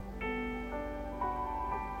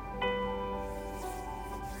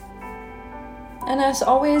And as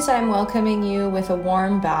always, I'm welcoming you with a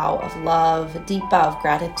warm bow of love, a deep bow of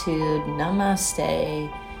gratitude,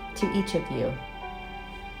 namaste, to each of you.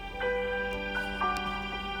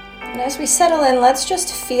 And as we settle in, let's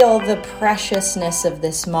just feel the preciousness of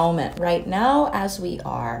this moment right now as we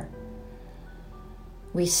are.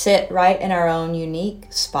 We sit right in our own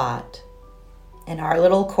unique spot, in our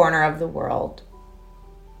little corner of the world.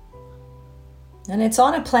 And it's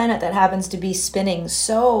on a planet that happens to be spinning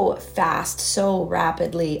so fast, so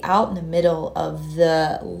rapidly, out in the middle of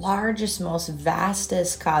the largest, most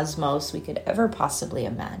vastest cosmos we could ever possibly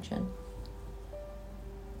imagine.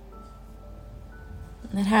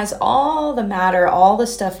 And it has all the matter, all the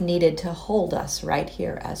stuff needed to hold us right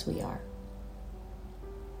here as we are.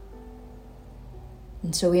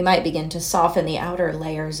 And so we might begin to soften the outer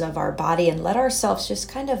layers of our body and let ourselves just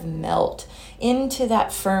kind of melt into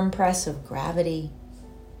that firm press of gravity.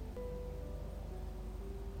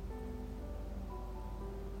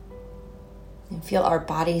 And feel our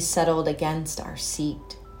body settled against our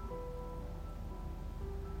seat.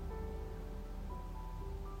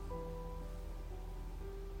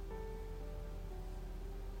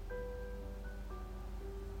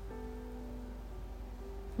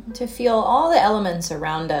 To feel all the elements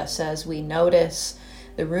around us as we notice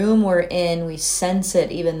the room we're in. We sense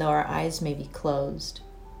it even though our eyes may be closed.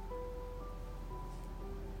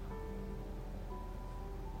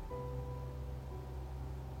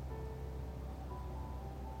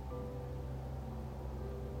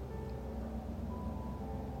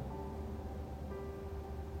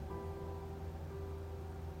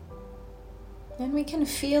 And we can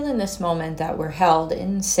feel in this moment that we're held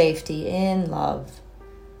in safety, in love.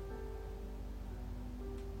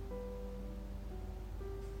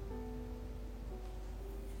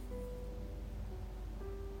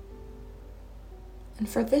 And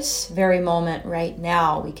for this very moment right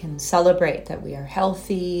now, we can celebrate that we are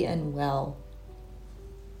healthy and well.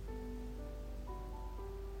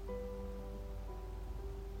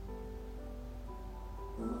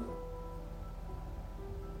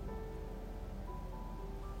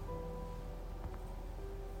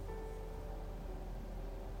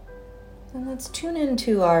 And let's tune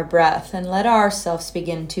into our breath and let ourselves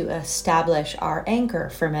begin to establish our anchor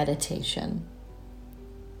for meditation.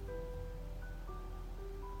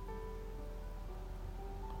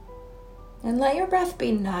 And let your breath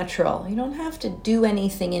be natural. You don't have to do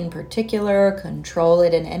anything in particular, control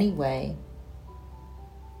it in any way.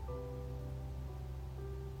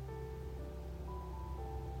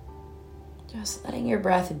 Just letting your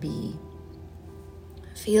breath be.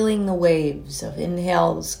 Feeling the waves of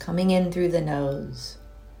inhales coming in through the nose,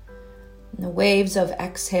 and the waves of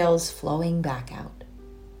exhales flowing back out.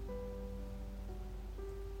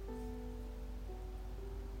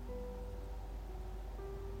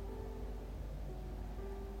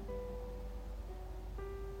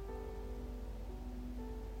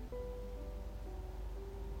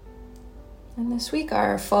 And this week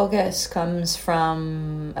our focus comes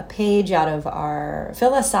from a page out of our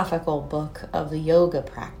philosophical book of the yoga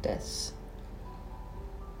practice.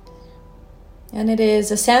 And it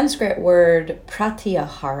is a Sanskrit word,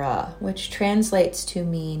 pratyahara, which translates to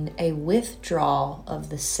mean a withdrawal of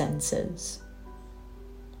the senses.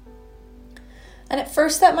 And at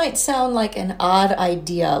first that might sound like an odd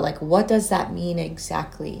idea, like what does that mean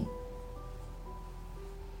exactly?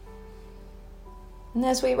 And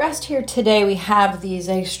as we rest here today, we have these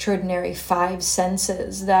extraordinary 5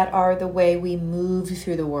 senses that are the way we move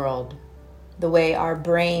through the world, the way our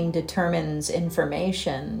brain determines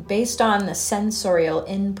information based on the sensorial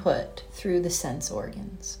input through the sense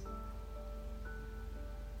organs.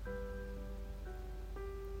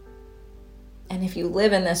 And if you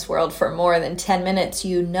live in this world for more than 10 minutes,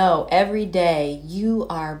 you know every day you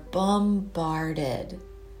are bombarded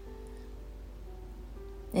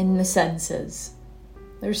in the senses.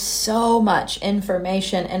 There's so much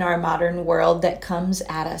information in our modern world that comes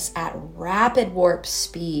at us at rapid warp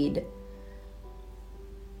speed.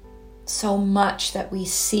 So much that we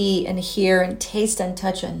see and hear and taste and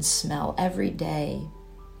touch and smell every day.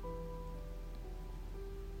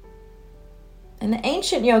 And the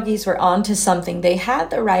ancient yogis were onto something. They had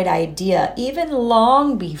the right idea even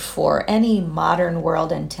long before any modern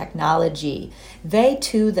world and technology. They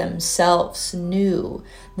too themselves knew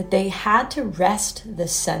that they had to rest the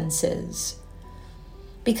senses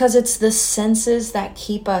because it's the senses that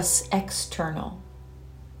keep us external.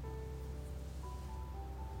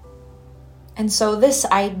 And so this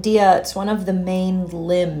idea, it's one of the main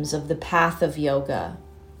limbs of the path of yoga.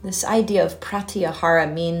 This idea of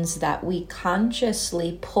pratyahara means that we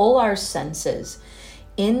consciously pull our senses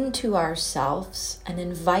into ourselves and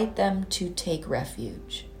invite them to take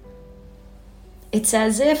refuge. It's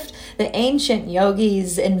as if the ancient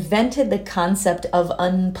yogis invented the concept of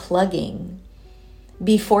unplugging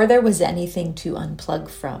before there was anything to unplug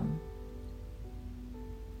from.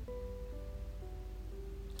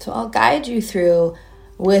 So I'll guide you through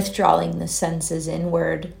withdrawing the senses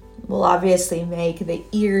inward. We'll obviously make the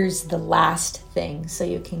ears the last thing so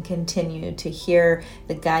you can continue to hear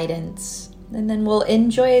the guidance. And then we'll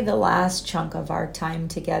enjoy the last chunk of our time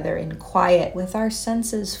together in quiet with our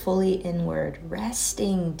senses fully inward,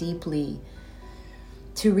 resting deeply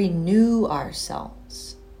to renew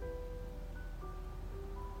ourselves.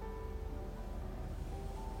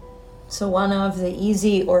 So one of the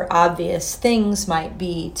easy or obvious things might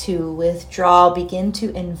be to withdraw, begin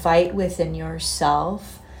to invite within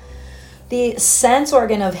yourself the sense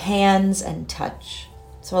organ of hands and touch.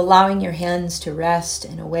 So allowing your hands to rest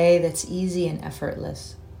in a way that's easy and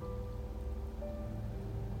effortless.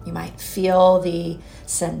 You might feel the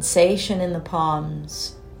sensation in the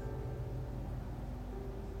palms.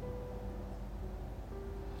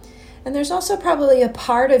 And there's also probably a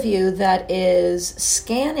part of you that is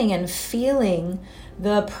scanning and feeling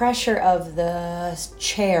the pressure of the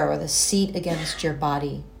chair or the seat against your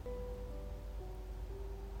body.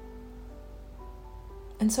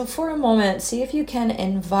 And so for a moment, see if you can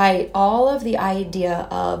invite all of the idea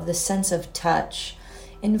of the sense of touch.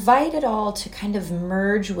 Invite it all to kind of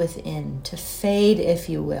merge within, to fade, if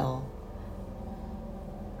you will.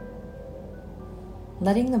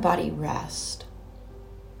 Letting the body rest.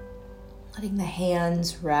 Letting the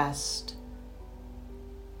hands rest.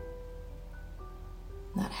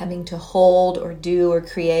 Not having to hold or do or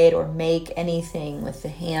create or make anything with the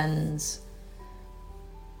hands.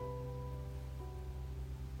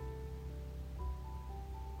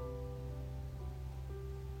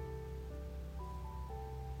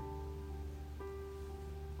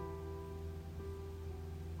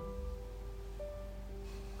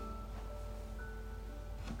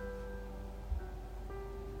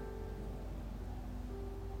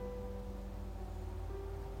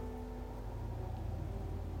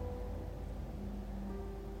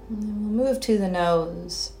 And then we'll move to the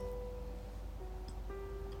nose.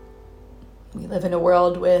 We live in a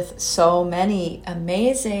world with so many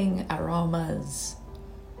amazing aromas.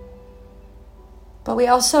 But we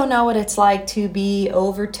also know what it's like to be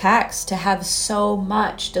overtaxed, to have so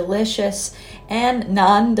much delicious and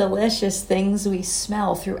non-delicious things we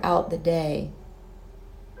smell throughout the day.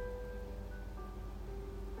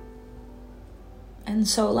 And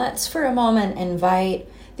so let's for a moment invite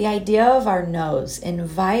the idea of our nose.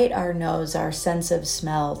 Invite our nose, our sense of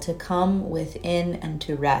smell, to come within and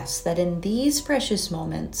to rest. That in these precious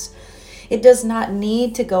moments, it does not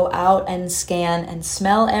need to go out and scan and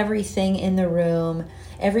smell everything in the room,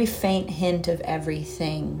 every faint hint of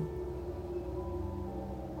everything,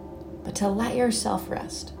 but to let yourself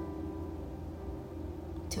rest.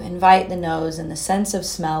 To invite the nose and the sense of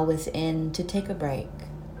smell within to take a break,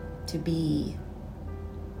 to be.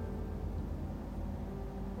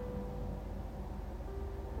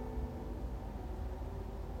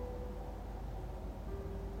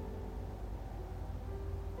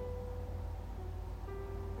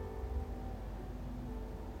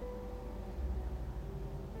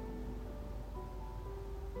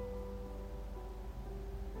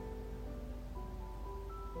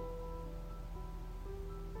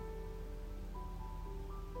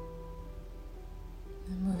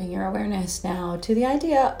 Moving your awareness now to the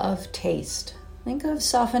idea of taste. Think of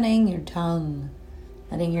softening your tongue,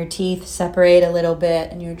 letting your teeth separate a little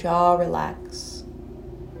bit and your jaw relax.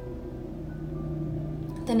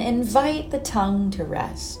 Then invite the tongue to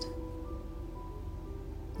rest.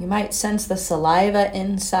 You might sense the saliva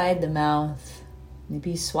inside the mouth,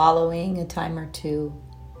 maybe swallowing a time or two.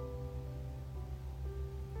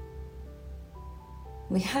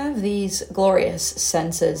 We have these glorious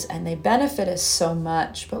senses and they benefit us so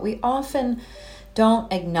much, but we often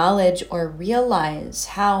don't acknowledge or realize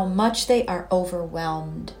how much they are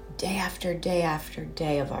overwhelmed day after day after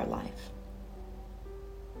day of our life.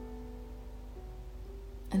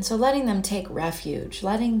 And so letting them take refuge,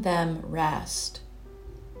 letting them rest,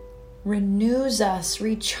 renews us,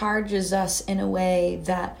 recharges us in a way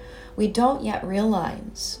that we don't yet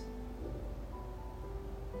realize.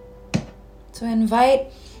 So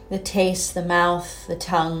invite the taste, the mouth, the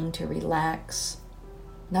tongue to relax.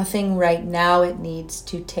 Nothing right now it needs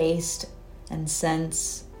to taste and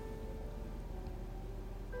sense.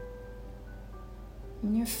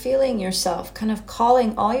 And you're feeling yourself kind of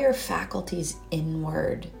calling all your faculties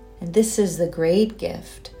inward. And this is the great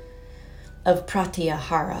gift of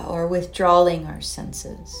pratyahara, or withdrawing our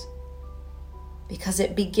senses, because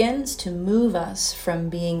it begins to move us from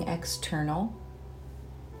being external,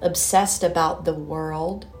 obsessed about the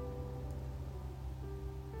world,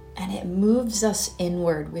 and it moves us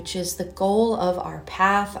inward, which is the goal of our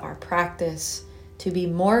path, our practice, to be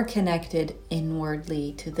more connected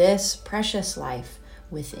inwardly to this precious life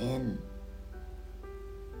within.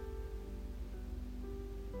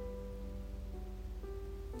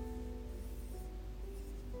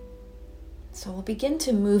 So we'll begin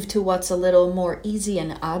to move to what's a little more easy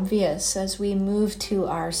and obvious as we move to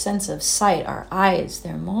our sense of sight, our eyes.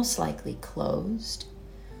 They're most likely closed,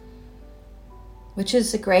 which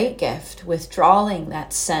is a great gift. Withdrawing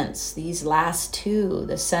that sense, these last two,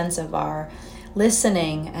 the sense of our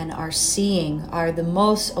listening and our seeing, are the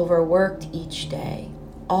most overworked each day.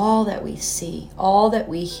 All that we see, all that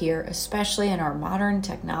we hear, especially in our modern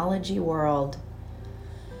technology world.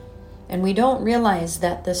 And we don't realize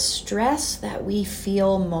that the stress that we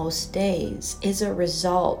feel most days is a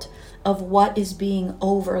result of what is being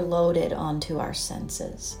overloaded onto our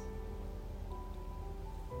senses.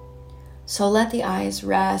 So let the eyes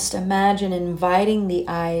rest. Imagine inviting the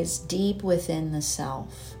eyes deep within the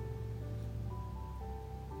self.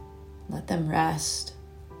 Let them rest.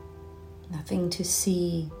 Nothing to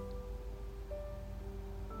see.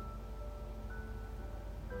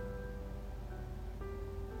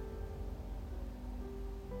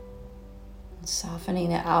 Softening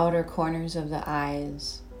the outer corners of the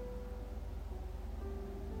eyes.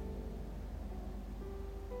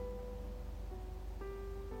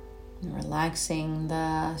 And relaxing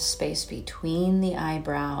the space between the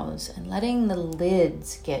eyebrows and letting the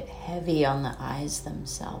lids get heavy on the eyes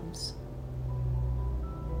themselves.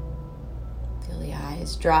 Feel the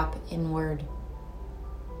eyes drop inward.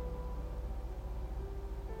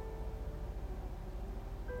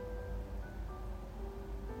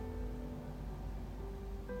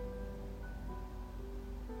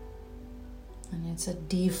 And it's a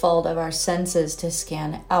default of our senses to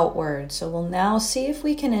scan outward. So we'll now see if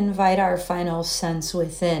we can invite our final sense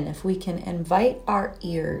within, if we can invite our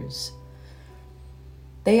ears.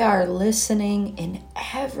 They are listening in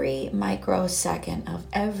every microsecond of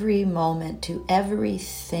every moment to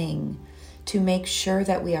everything to make sure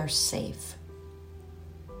that we are safe.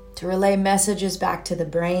 To relay messages back to the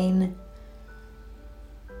brain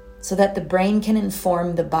so that the brain can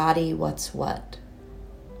inform the body what's what.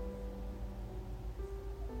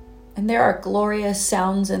 And there are glorious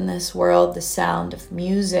sounds in this world, the sound of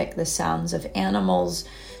music, the sounds of animals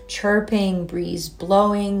chirping, breeze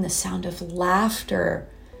blowing, the sound of laughter.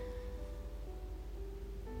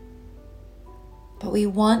 But we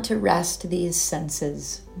want to rest these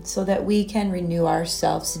senses so that we can renew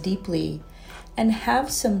ourselves deeply and have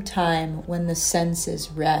some time when the senses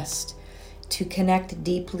rest to connect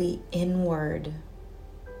deeply inward.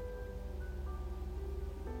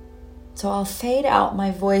 So I'll fade out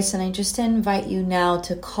my voice and I just invite you now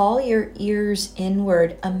to call your ears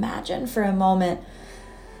inward. Imagine for a moment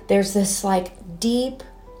there's this like deep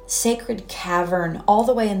sacred cavern all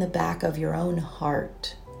the way in the back of your own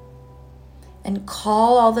heart. And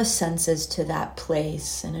call all the senses to that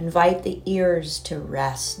place and invite the ears to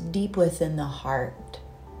rest deep within the heart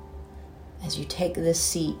as you take this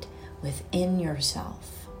seat within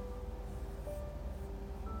yourself.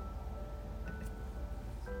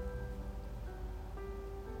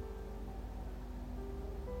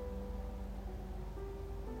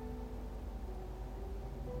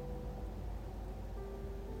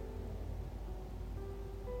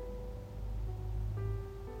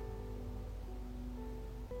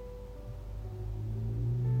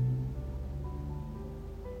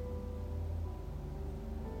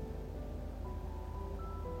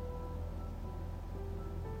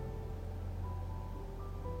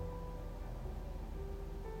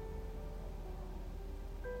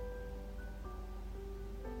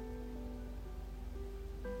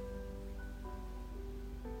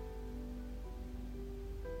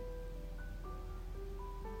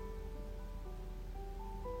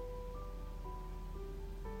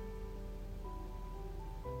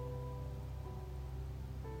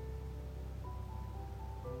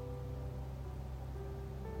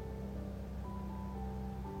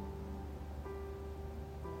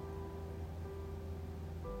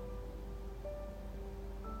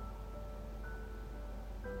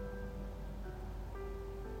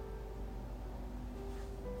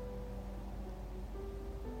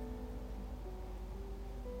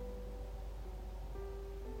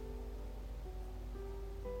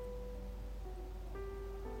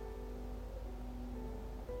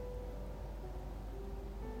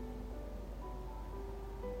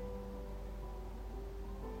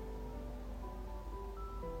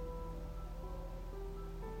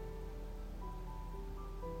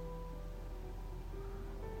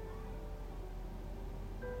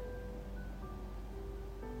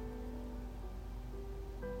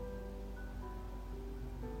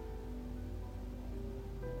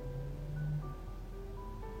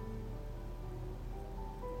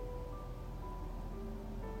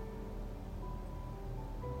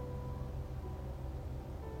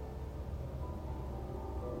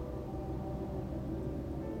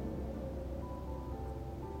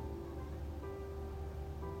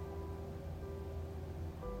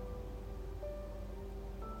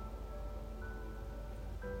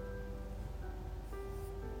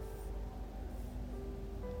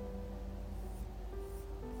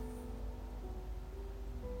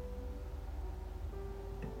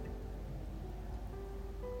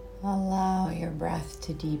 Allow your breath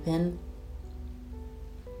to deepen.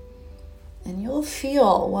 And you'll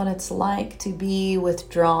feel what it's like to be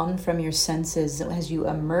withdrawn from your senses. As you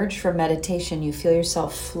emerge from meditation, you feel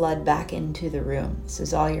yourself flood back into the room. This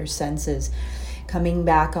is all your senses coming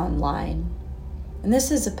back online. And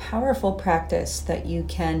this is a powerful practice that you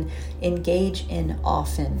can engage in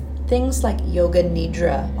often. Things like yoga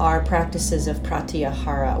nidra are practices of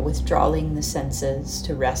pratyahara, withdrawing the senses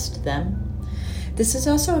to rest them. This is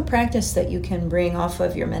also a practice that you can bring off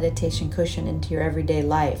of your meditation cushion into your everyday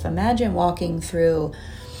life. Imagine walking through,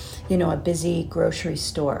 a busy grocery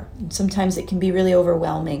store. And sometimes it can be really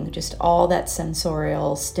overwhelming, just all that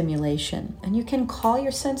sensorial stimulation. And you can call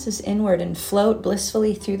your senses inward and float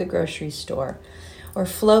blissfully through the grocery store, or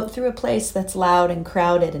float through a place that's loud and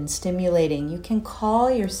crowded and stimulating. You can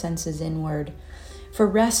call your senses inward for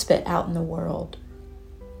respite out in the world.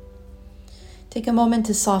 Take a moment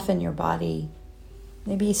to soften your body.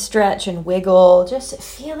 Maybe stretch and wiggle, just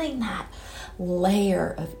feeling that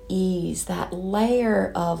layer of ease, that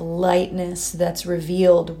layer of lightness that's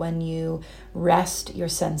revealed when you rest your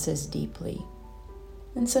senses deeply.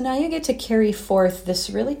 And so now you get to carry forth this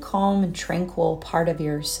really calm and tranquil part of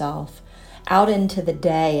yourself out into the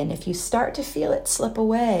day. And if you start to feel it slip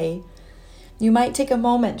away, you might take a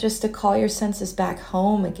moment just to call your senses back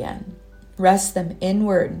home again. Rest them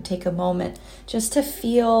inward and take a moment just to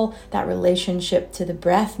feel that relationship to the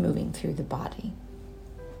breath moving through the body.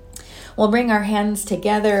 We'll bring our hands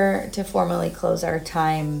together to formally close our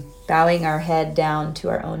time, bowing our head down to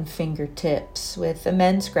our own fingertips with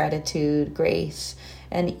immense gratitude, grace,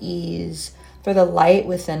 and ease for the light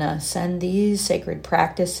within us and these sacred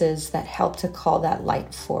practices that help to call that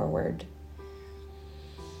light forward.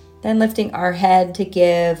 Then lifting our head to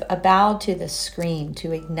give a bow to the screen,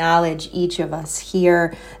 to acknowledge each of us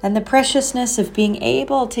here and the preciousness of being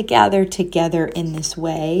able to gather together in this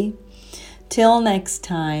way. Till next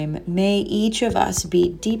time, may each of us be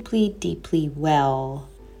deeply, deeply well.